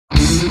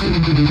Hello,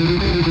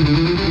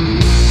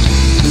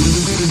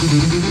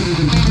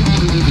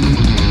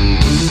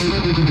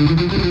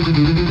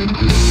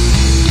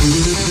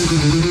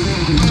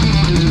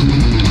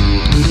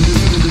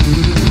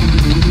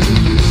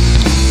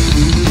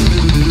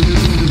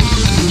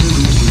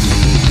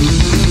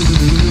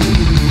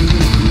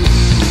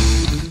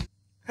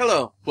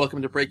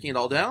 welcome to Breaking It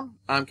All Down.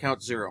 I'm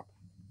Count Zero.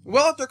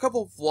 Well, after a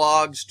couple of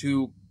vlogs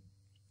to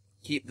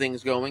keep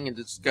things going and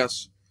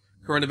discuss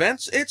current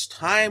events, it's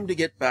time to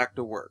get back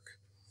to work.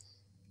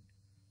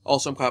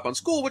 Also, I'm caught up on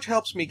school, which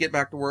helps me get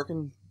back to work,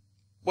 and,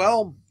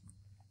 well,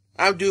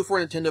 I'm due for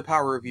a Nintendo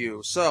Power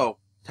review, so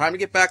time to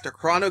get back to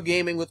Chrono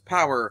Gaming with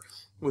Power,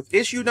 with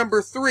issue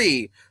number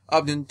 3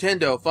 of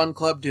Nintendo Fun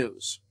Club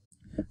News.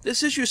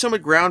 This issue is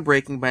somewhat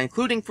groundbreaking by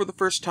including, for the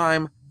first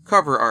time,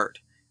 cover art.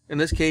 In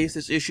this case,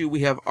 this issue we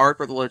have art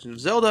for The Legend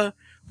of Zelda,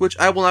 which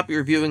I will not be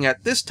reviewing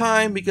at this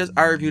time because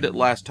I reviewed it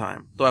last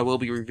time, though I will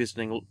be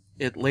revisiting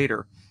it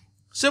later.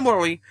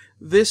 Similarly,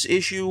 this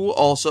issue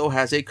also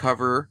has a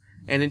cover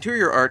and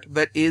interior art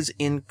that is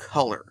in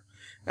color,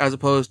 as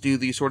opposed to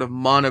the sort of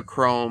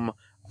monochrome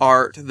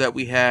art that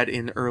we had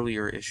in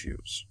earlier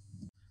issues.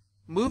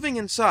 Moving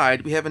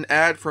inside, we have an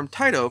ad from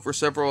Taito for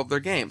several of their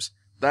games.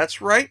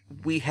 That's right,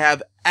 we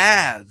have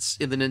ads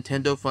in the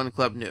Nintendo Fun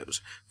Club News,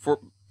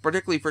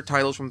 particularly for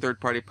titles from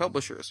third-party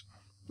publishers.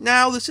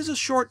 Now, this is a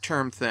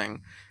short-term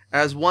thing,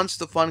 as once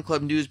the Fun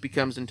Club News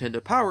becomes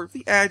Nintendo Power,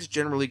 the ads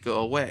generally go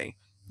away.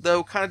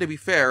 Though, kind of to be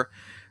fair,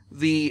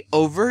 the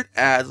overt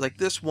ads like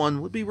this one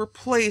would be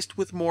replaced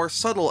with more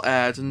subtle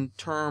ads in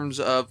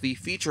terms of the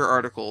feature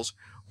articles,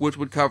 which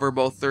would cover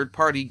both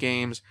third-party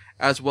games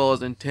as well as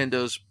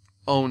Nintendo's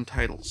own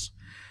titles.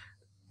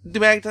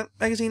 The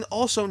magazine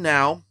also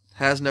now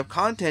has enough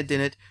content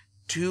in it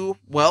to,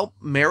 well,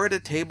 merit a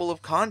table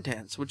of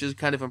contents, which is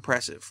kind of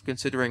impressive,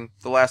 considering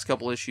the last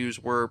couple issues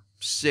were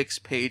 6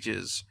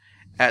 pages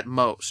at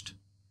most.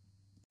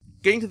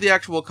 Getting to the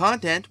actual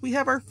content, we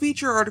have our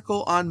feature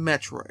article on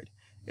Metroid.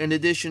 In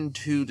addition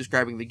to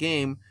describing the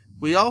game,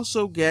 we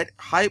also get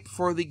hype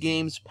for the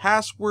game's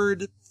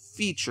password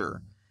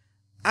feature.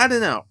 I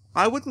don't know,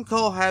 I wouldn't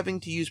call having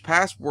to use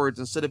passwords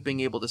instead of being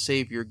able to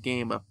save your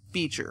game a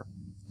feature.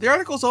 The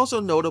article is also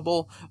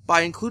notable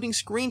by including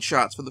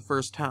screenshots for the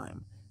first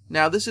time.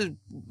 Now, this is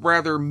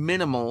rather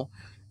minimal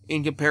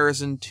in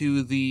comparison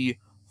to the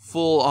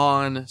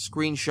full-on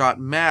screenshot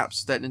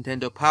maps that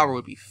Nintendo Power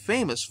would be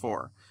famous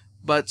for,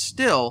 but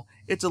still,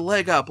 it's a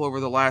leg up over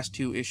the last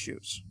 2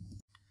 issues.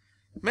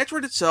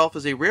 Metroid itself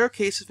is a rare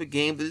case of a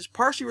game that is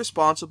partially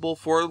responsible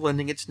for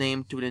lending its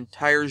name to an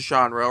entire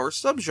genre or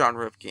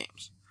subgenre of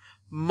games.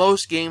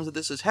 Most games that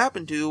this has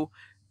happened to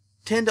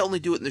tend to only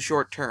do it in the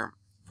short term.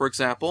 For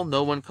example,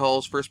 no one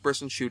calls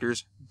first-person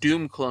shooters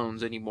Doom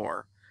clones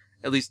anymore.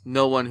 At least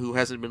no one who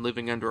hasn't been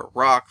living under a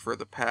rock for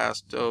the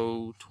past,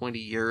 20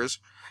 years.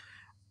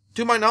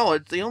 To my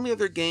knowledge, the only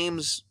other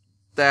games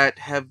that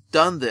have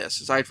done this,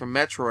 aside from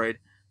Metroid,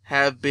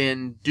 have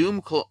been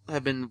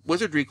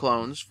Wizardry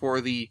clones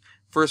for the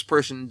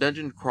first-person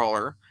dungeon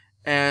crawler,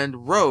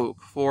 and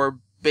Rogue for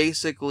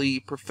basically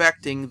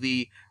perfecting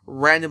the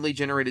randomly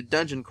generated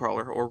dungeon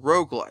crawler, or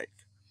roguelike.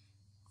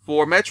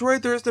 For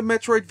Metroid, there is the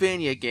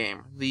Metroidvania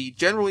game, the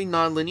generally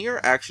non-linear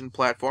action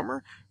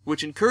platformer,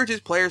 which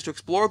encourages players to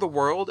explore the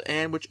world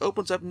and which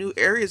opens up new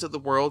areas of the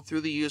world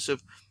through the use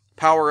of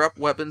power-up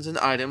weapons and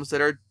items that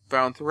are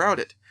found throughout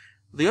it.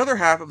 The other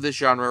half of this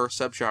genre or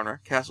subgenre,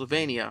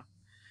 Castlevania,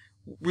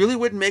 really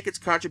wouldn't make its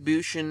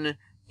contribution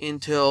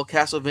until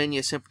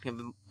Castlevania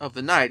Symphony of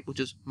the Night, which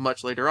is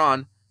much later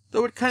on,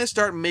 though it kind of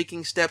start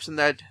making steps in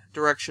that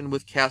direction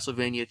with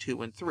Castlevania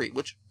 2 and 3,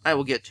 which I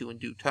will get to in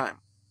due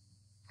time.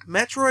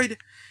 Metroid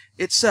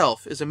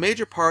itself is a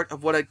major part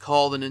of what I'd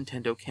call the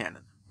Nintendo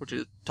canon, which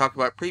is talked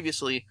about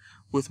previously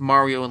with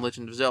Mario and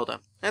Legend of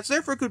Zelda, and it's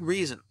there for a good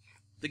reason.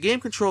 The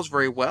game controls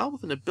very well,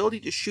 with an ability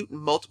to shoot in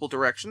multiple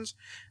directions,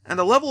 and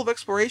a level of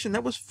exploration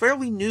that was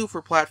fairly new for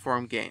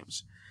platform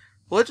games.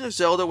 The Legend of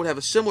Zelda would have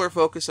a similar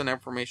focus on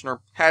information,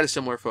 or had a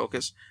similar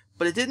focus,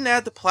 but it didn't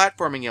add the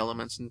platforming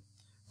elements, and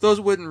those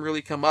wouldn't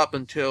really come up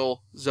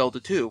until Zelda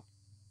 2,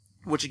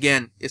 which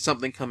again is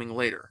something coming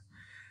later.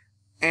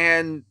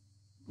 And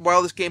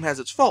while this game has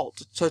its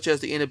faults, such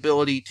as the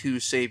inability to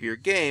save your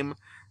game,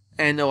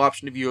 and no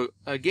option to view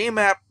a game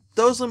map,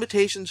 those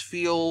limitations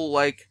feel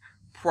like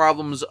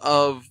problems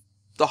of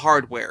the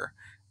hardware,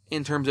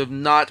 in terms of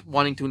not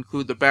wanting to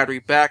include the battery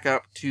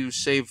backup to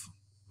save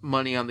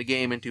money on the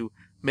game and to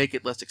make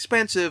it less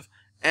expensive,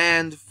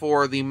 and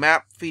for the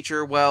map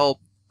feature, well,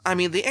 I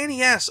mean, the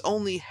NES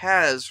only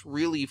has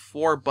really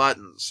 4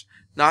 buttons,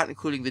 not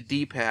including the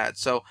D-pad,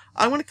 so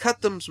I'm going to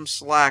cut them some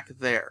slack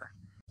there.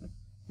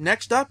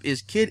 Next up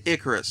is Kid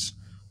Icarus.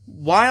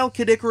 While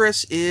Kid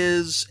Icarus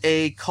is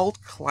a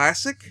cult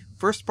classic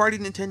first-party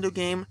Nintendo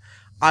game,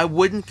 I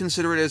wouldn't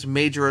consider it as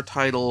major a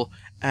title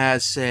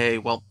as, say,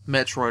 well,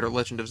 Metroid or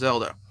Legend of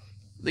Zelda.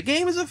 The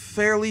game is a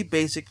fairly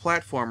basic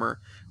platformer,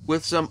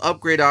 with some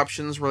upgrade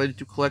options related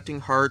to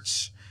collecting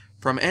hearts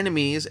from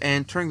enemies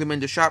and turning them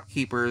into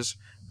shopkeepers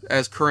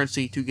as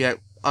currency to get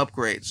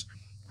upgrades.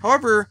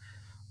 However,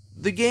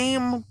 The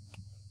game,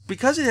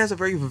 because it has a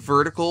very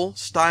vertical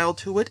style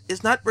to it,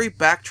 is not very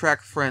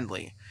backtrack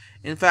friendly.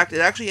 In fact, it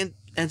actually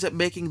ends up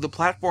making the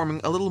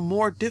platforming a little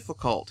more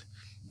difficult.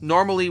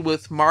 Normally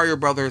with Mario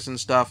Brothers and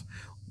stuff,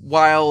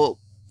 while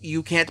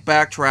you can't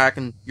backtrack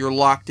and you're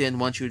locked in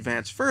once you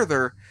advance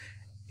further,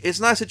 it's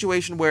not a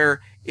situation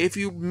where if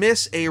you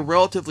miss a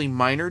relatively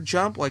minor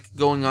jump, like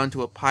going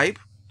onto a pipe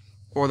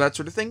or that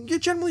sort of thing, you're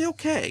generally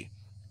okay.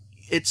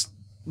 It's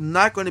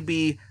not going to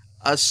be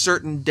a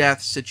certain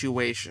death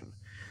situation.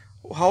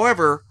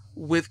 However,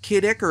 with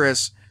Kid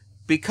Icarus,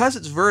 because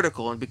it's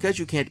vertical and because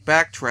you can't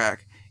backtrack,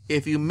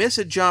 if you miss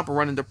a jump or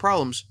run into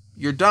problems,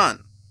 you're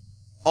done.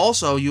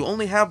 Also, you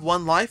only have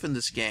one life in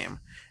this game,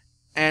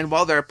 and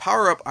while there are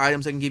power-up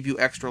items that can give you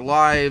extra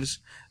lives,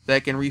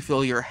 that can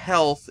refill your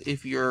health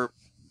if you're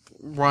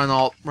run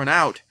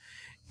out,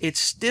 it's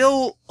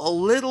still a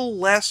little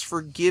less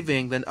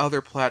forgiving than other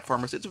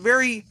platformers. It's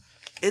very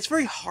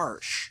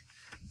harsh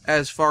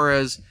as far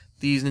as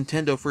these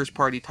Nintendo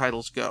first-party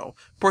titles go,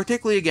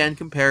 particularly again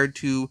compared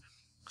to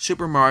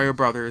Super Mario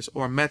Bros.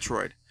 Or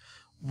Metroid.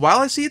 While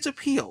I see its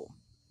appeal,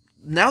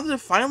 now that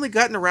I've finally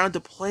gotten around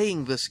to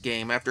playing this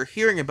game after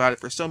hearing about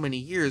it for so many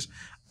years,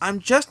 I'm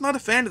just not a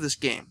fan of this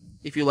game.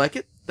 If you like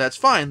it, that's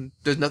fine.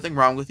 There's nothing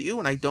wrong with you,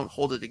 and I don't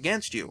hold it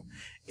against you.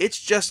 It's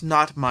just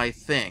not my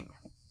thing.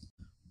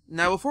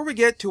 Now, before we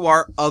get to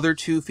our other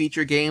two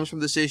feature games from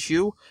this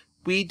issue,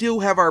 we do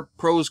have our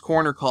Pros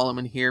Corner column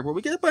in here, where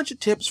we get a bunch of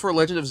tips for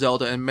Legend of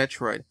Zelda and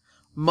Metroid.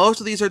 Most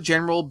of these are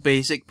general,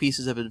 basic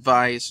pieces of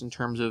advice in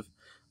terms of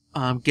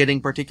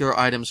getting particular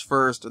items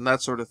first and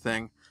that sort of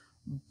thing.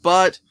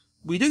 But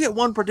we do get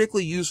one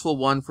particularly useful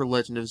one for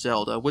Legend of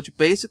Zelda, which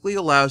basically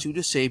allows you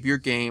to save your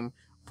game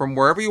from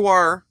wherever you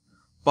are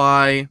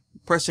by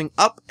pressing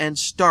up and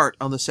start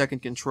on the second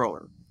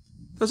controller.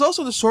 There's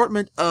also an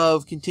assortment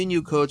of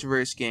continue codes for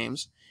various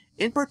games.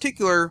 In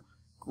particular,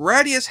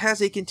 Gradius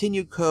has a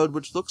continue code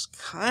which looks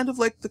kind of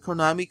like the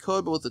Konami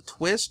code but with a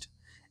twist,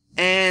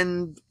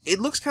 and it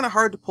looks kind of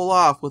hard to pull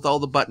off with all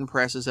the button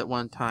presses at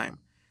one time.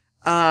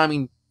 I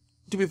mean,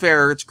 to be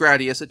fair, it's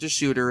Gradius, it's a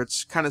shooter,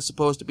 it's kind of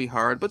supposed to be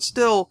hard, but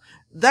still,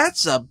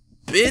 that's a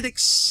bit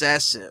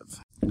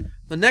excessive.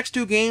 The next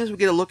two games we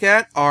get a look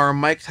at are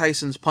Mike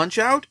Tyson's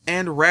Punch-Out!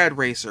 And Rad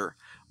Racer.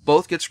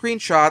 Both get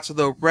screenshots,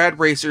 though Rad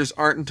Racers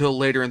aren't until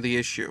later in the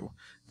issue.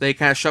 They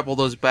kind of shuffle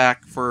those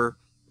back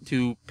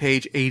to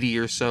page 80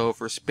 or so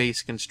for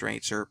space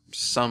constraints or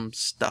some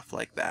stuff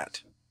like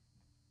that.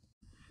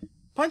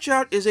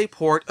 Punch-Out! Is a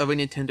port of a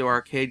Nintendo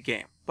arcade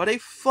game, but a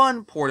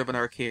fun port of an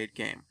arcade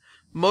game.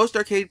 Most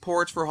arcade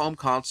ports for home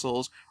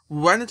consoles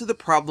run into the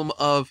problem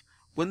of,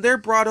 when they're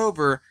brought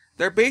over,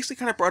 they're basically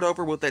kind of brought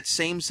over with that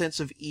same sense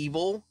of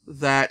evil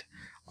that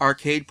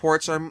arcade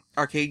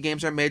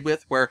games are made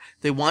with, where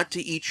they want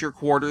to eat your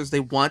quarters, they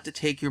want to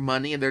take your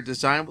money, and they're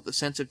designed with a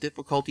sense of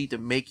difficulty to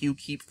make you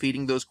keep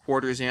feeding those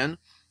quarters in.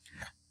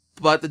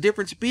 But the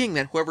difference being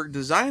that whoever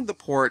designed the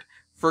port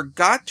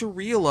forgot to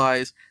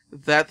realize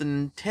that the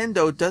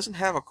Nintendo doesn't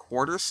have a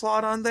quarter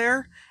slot on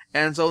there,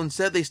 and so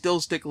instead they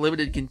still stick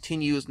limited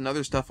continues and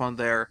other stuff on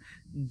there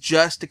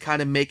just to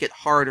kind of make it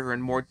harder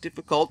and more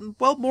difficult and,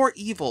 well, more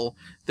evil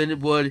than it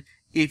would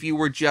if you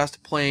were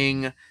just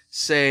playing,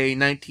 say,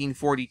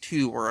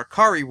 1942 or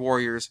Akari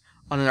Warriors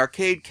on an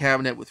arcade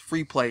cabinet with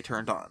free play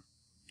turned on.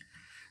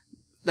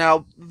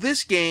 Now,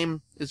 this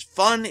game is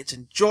fun, it's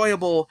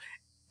enjoyable,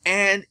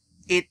 and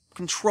it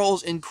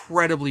controls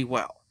incredibly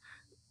well.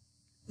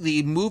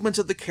 The movements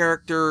of your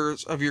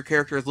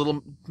character as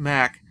Little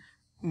Mac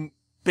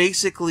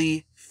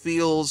basically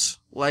feels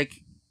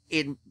like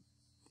it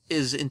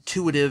is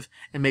intuitive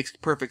and makes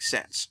perfect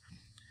sense.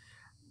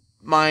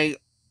 My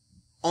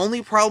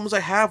only problems I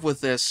have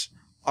with this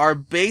are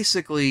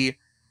basically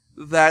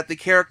that the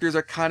characters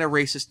are kind of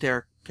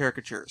racist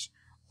caricatures.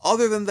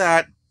 Other than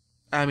that,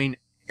 I mean,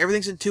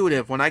 everything's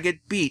intuitive. When I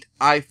get beat,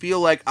 I feel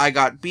like I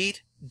got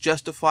beat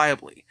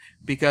justifiably,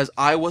 because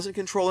I wasn't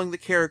controlling the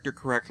character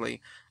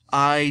correctly.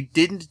 I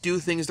didn't do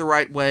things the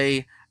right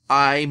way.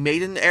 I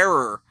made an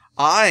error,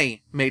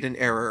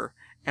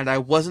 and I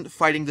wasn't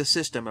fighting the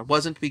system. It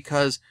wasn't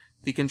because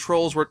the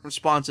controls weren't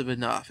responsive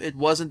enough. It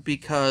wasn't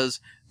because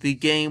the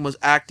game was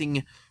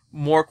acting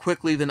more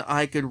quickly than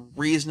I could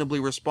reasonably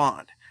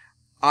respond.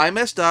 I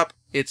messed up.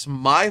 It's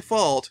my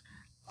fault.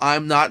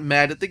 I'm not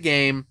mad at the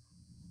game.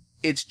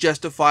 It's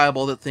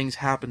justifiable that things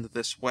happened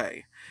this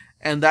way.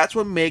 And that's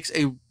what makes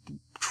a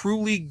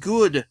truly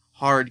good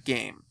hard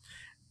game.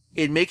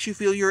 It makes you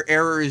feel your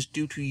error is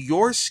due to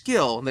your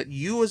skill, and that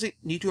you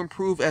need to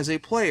improve as a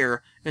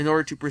player in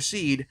order to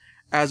proceed,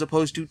 as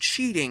opposed to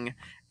cheating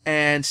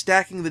and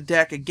stacking the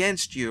deck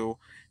against you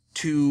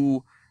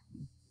to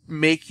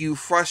make you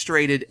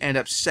frustrated and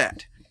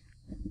upset.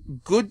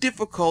 Good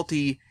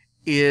difficulty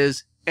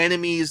is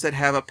enemies that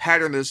have a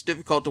pattern that's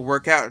difficult to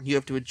work out and you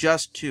have to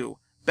adjust to.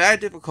 Bad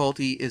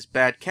difficulty is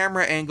bad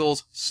camera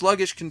angles,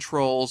 sluggish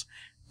controls,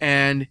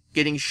 and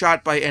getting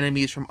shot by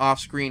enemies from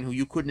off-screen who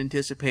you couldn't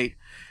anticipate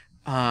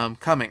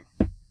coming.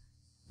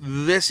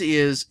 This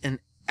is an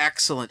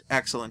excellent,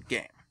 excellent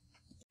game.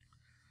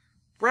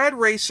 Rad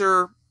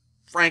Racer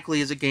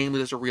frankly, is a game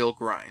that is a real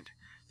grind.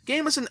 The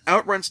game is an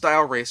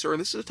outrun-style racer,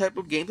 and this is a type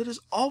of game that has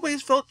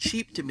always felt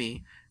cheap to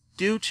me,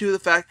 due to the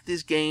fact that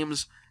these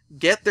games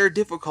get their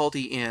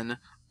difficulty in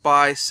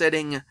by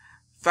setting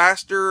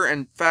faster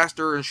and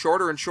faster and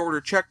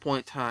shorter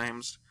checkpoint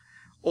times,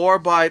 or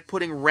by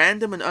putting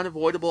random and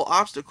unavoidable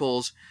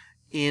obstacles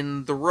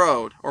in the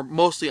road, or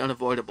mostly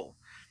unavoidable.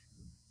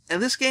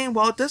 And this game,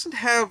 while it doesn't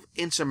have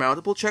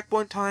insurmountable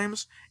checkpoint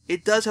times,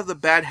 it does have the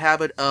bad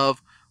habit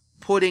of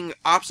putting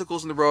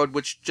obstacles in the road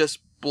which just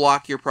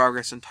block your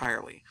progress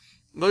entirely.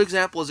 A good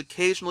example is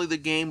occasionally the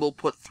game will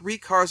put 3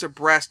 cars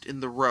abreast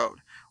in the road,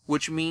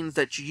 which means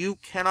that you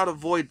cannot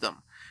avoid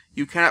them.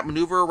 You cannot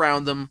maneuver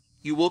around them,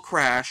 you will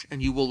crash,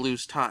 and you will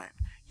lose time.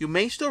 You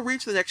may still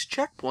reach the next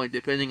checkpoint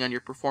depending on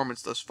your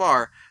performance thus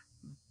far,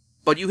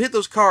 but you hit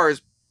those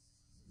cars,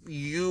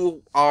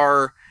 you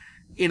are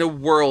in a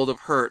world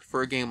of hurt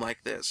for a game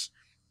like this.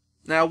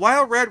 Now,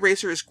 while Rad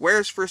Racer is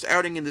Square's first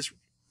outing in this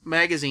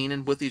magazine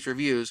and with these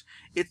reviews,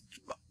 it's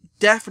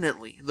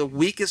definitely the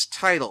weakest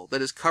title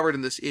that is covered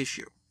in this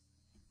issue.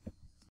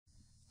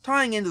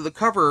 Tying into the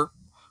cover,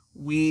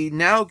 we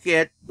now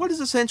get what is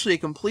essentially a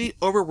complete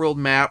overworld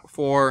map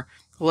for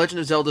The Legend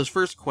of Zelda's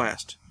First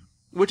Quest,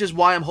 which is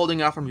why I'm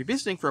holding off on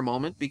revisiting for a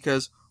moment,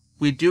 because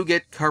we do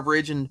get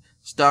coverage and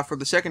stuff for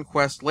the second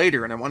quest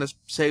later, and I want to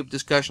save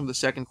discussion of the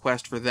second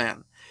quest for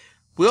then.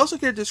 We also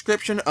get a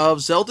description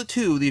of Zelda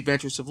 2, The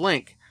Adventures of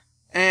Link,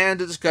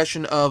 and a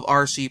discussion of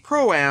RC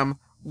Pro-Am,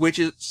 which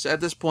is at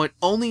this point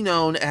only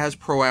known as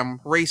Pro-Am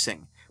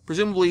Racing.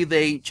 Presumably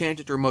they changed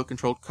it to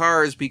remote-controlled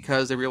cars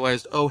because they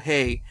realized, oh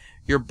hey,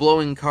 you're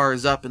blowing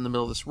cars up in the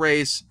middle of this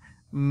race,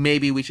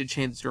 maybe we should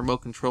change it to remote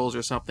controls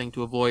or something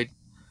to avoid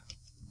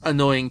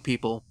annoying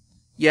people.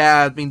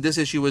 Yeah, I mean, this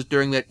issue was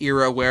during that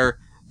era where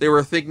they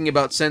were thinking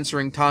about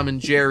censoring Tom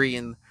and Jerry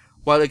and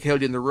Wile E.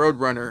 Coyote and the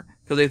Roadrunner,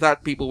 because they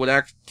thought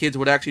kids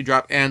would actually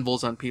drop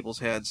anvils on people's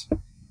heads.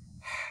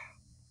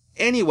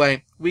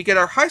 Anyway, we get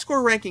our high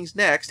score rankings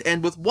next,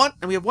 and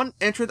we have one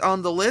entrant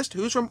on the list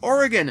who's from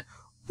Oregon.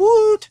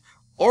 Woot!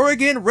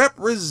 Oregon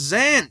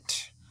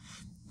represent!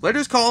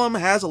 Letters column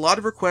has a lot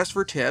of requests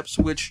for tips,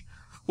 which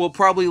will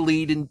probably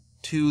lead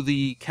into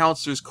the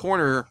Counselor's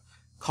Corner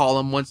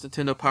column once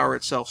Nintendo Power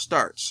itself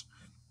starts.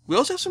 We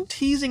also have some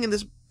teasing in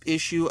this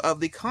issue of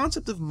the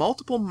concept of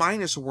multiple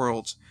minus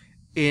worlds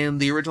in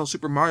the original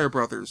Super Mario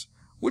Bros.,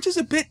 which is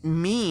a bit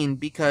mean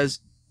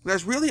because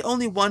there's really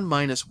only one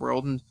minus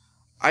world, and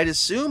I'd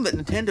assume that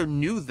Nintendo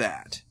knew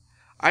that.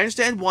 I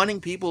understand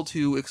wanting people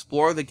to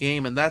explore the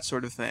game and that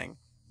sort of thing,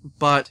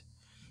 but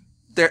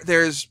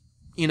there's,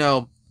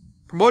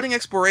 promoting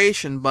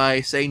exploration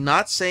by, say,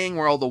 not saying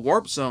where all the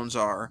warp zones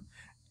are,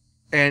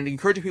 and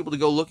encouraging people to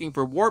go looking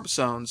for warp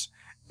zones,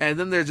 and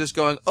then they're just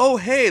going, oh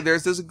hey,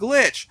 there's this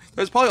glitch.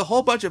 There's probably a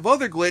whole bunch of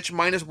other glitch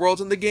minus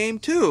worlds in the game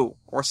too,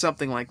 or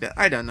something like that.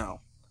 I don't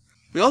know.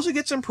 We also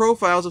get some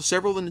profiles of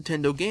several of the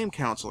Nintendo game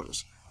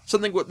counselors,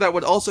 something that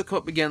would also come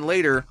up again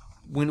later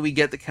when we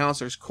get the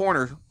Counselor's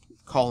Corner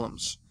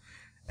columns.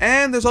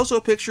 And there's also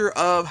a picture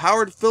of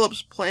Howard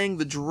Phillips playing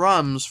the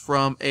drums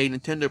from a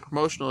Nintendo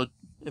promotional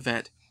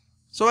event.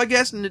 So I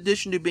guess in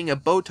addition to being a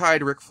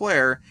bow-tied Ric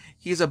Flair,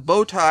 he's a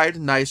bow-tied,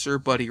 nicer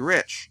Buddy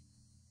Rich.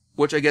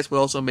 Which I guess would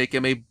also make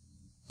him a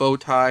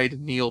bow-tied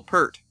Neil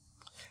Peart.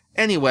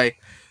 Anyway,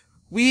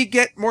 we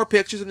get more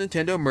pictures of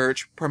Nintendo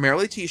merch,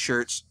 primarily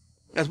t-shirts,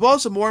 as well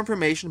as some more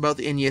information about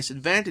the NES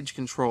Advantage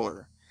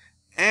controller.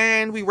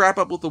 And we wrap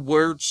up with a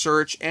word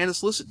search and a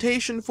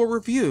solicitation for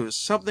reviews,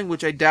 something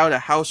which I doubt a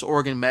House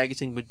Organ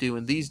magazine would do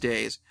in these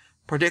days,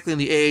 particularly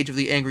in the age of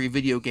the angry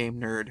video game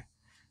nerd.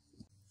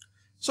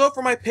 So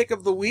for my pick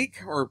of the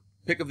week, or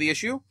pick of the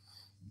issue,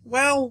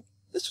 well,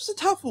 this was a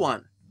tough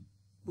one.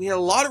 We had a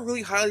lot of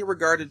really highly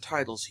regarded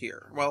titles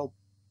here. Well,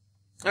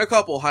 a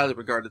couple highly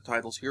regarded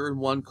titles here, and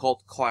one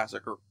cult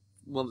classic, or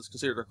one that's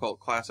considered a cult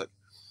classic.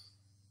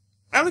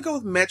 I'm going to go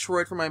with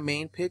Metroid for my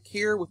main pick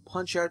here, with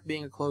Punch-Out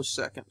being a close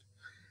second.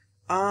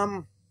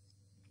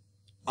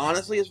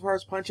 Honestly, as far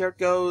as Punch-Out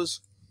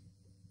goes,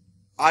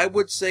 I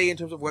would say in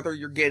terms of whether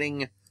you're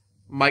getting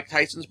Mike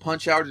Tyson's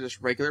Punch-Out or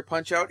just regular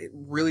Punch-Out, it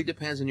really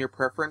depends on your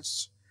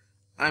preference.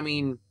 I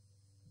mean,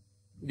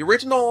 the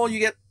original, you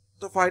get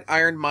to fight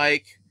Iron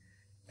Mike,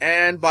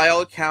 and by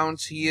all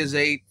accounts, he is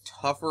a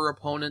tougher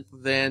opponent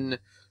than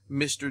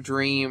Mr.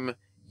 Dream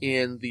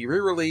in the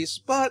re-release,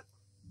 but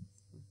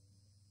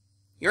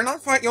you're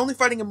only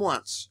fighting him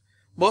once.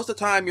 Most of the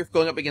time, you're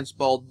going up against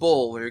Bald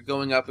Bull, or you're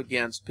going up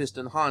against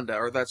Piston Honda,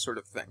 or that sort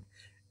of thing,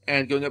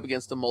 and going up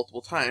against them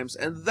multiple times,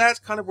 and that's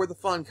kind of where the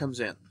fun comes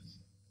in.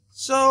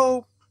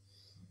 So,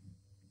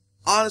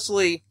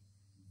 honestly,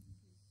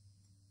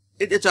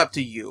 it's up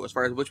to you as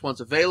far as which one's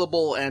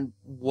available and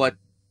what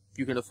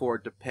you can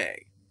afford to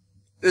pay.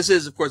 This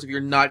is, of course, if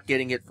you're not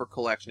getting it for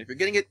collection. If you're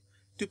getting it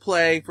to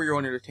play for your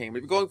own entertainment,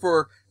 if you're going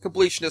for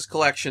completionist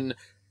collection,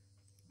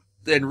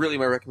 then really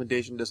my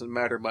recommendation doesn't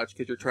matter much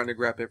because you're trying to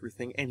grab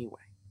everything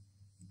anyway.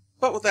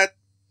 But with that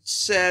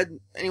said,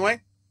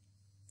 anyway,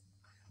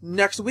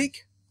 next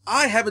week,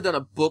 I haven't done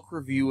a book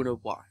review in a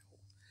while.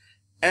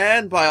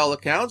 And by all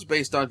accounts,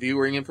 based on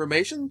viewing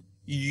information,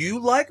 you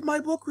like my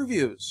book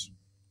reviews.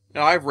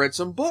 Now, I've read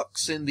some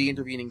books in the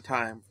intervening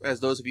time, as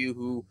those of you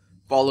who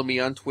follow me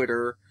on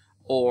Twitter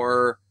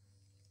or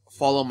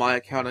follow my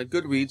account on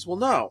Goodreads will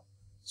know.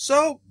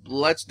 So,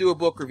 let's do a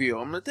book review.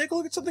 I'm going to take a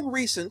look at something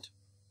recent,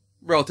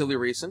 relatively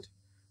recent,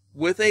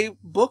 with a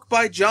book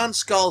by John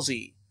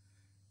Scalzi.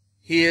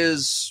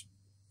 His,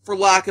 for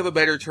lack of a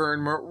better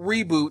term,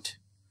 reboot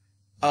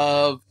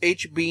of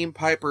H. Beam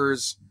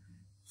Piper's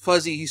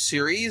Fuzzy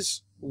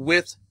series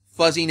with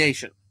Fuzzy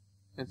Nation.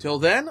 Until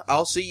then,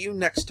 I'll see you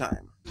next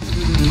time.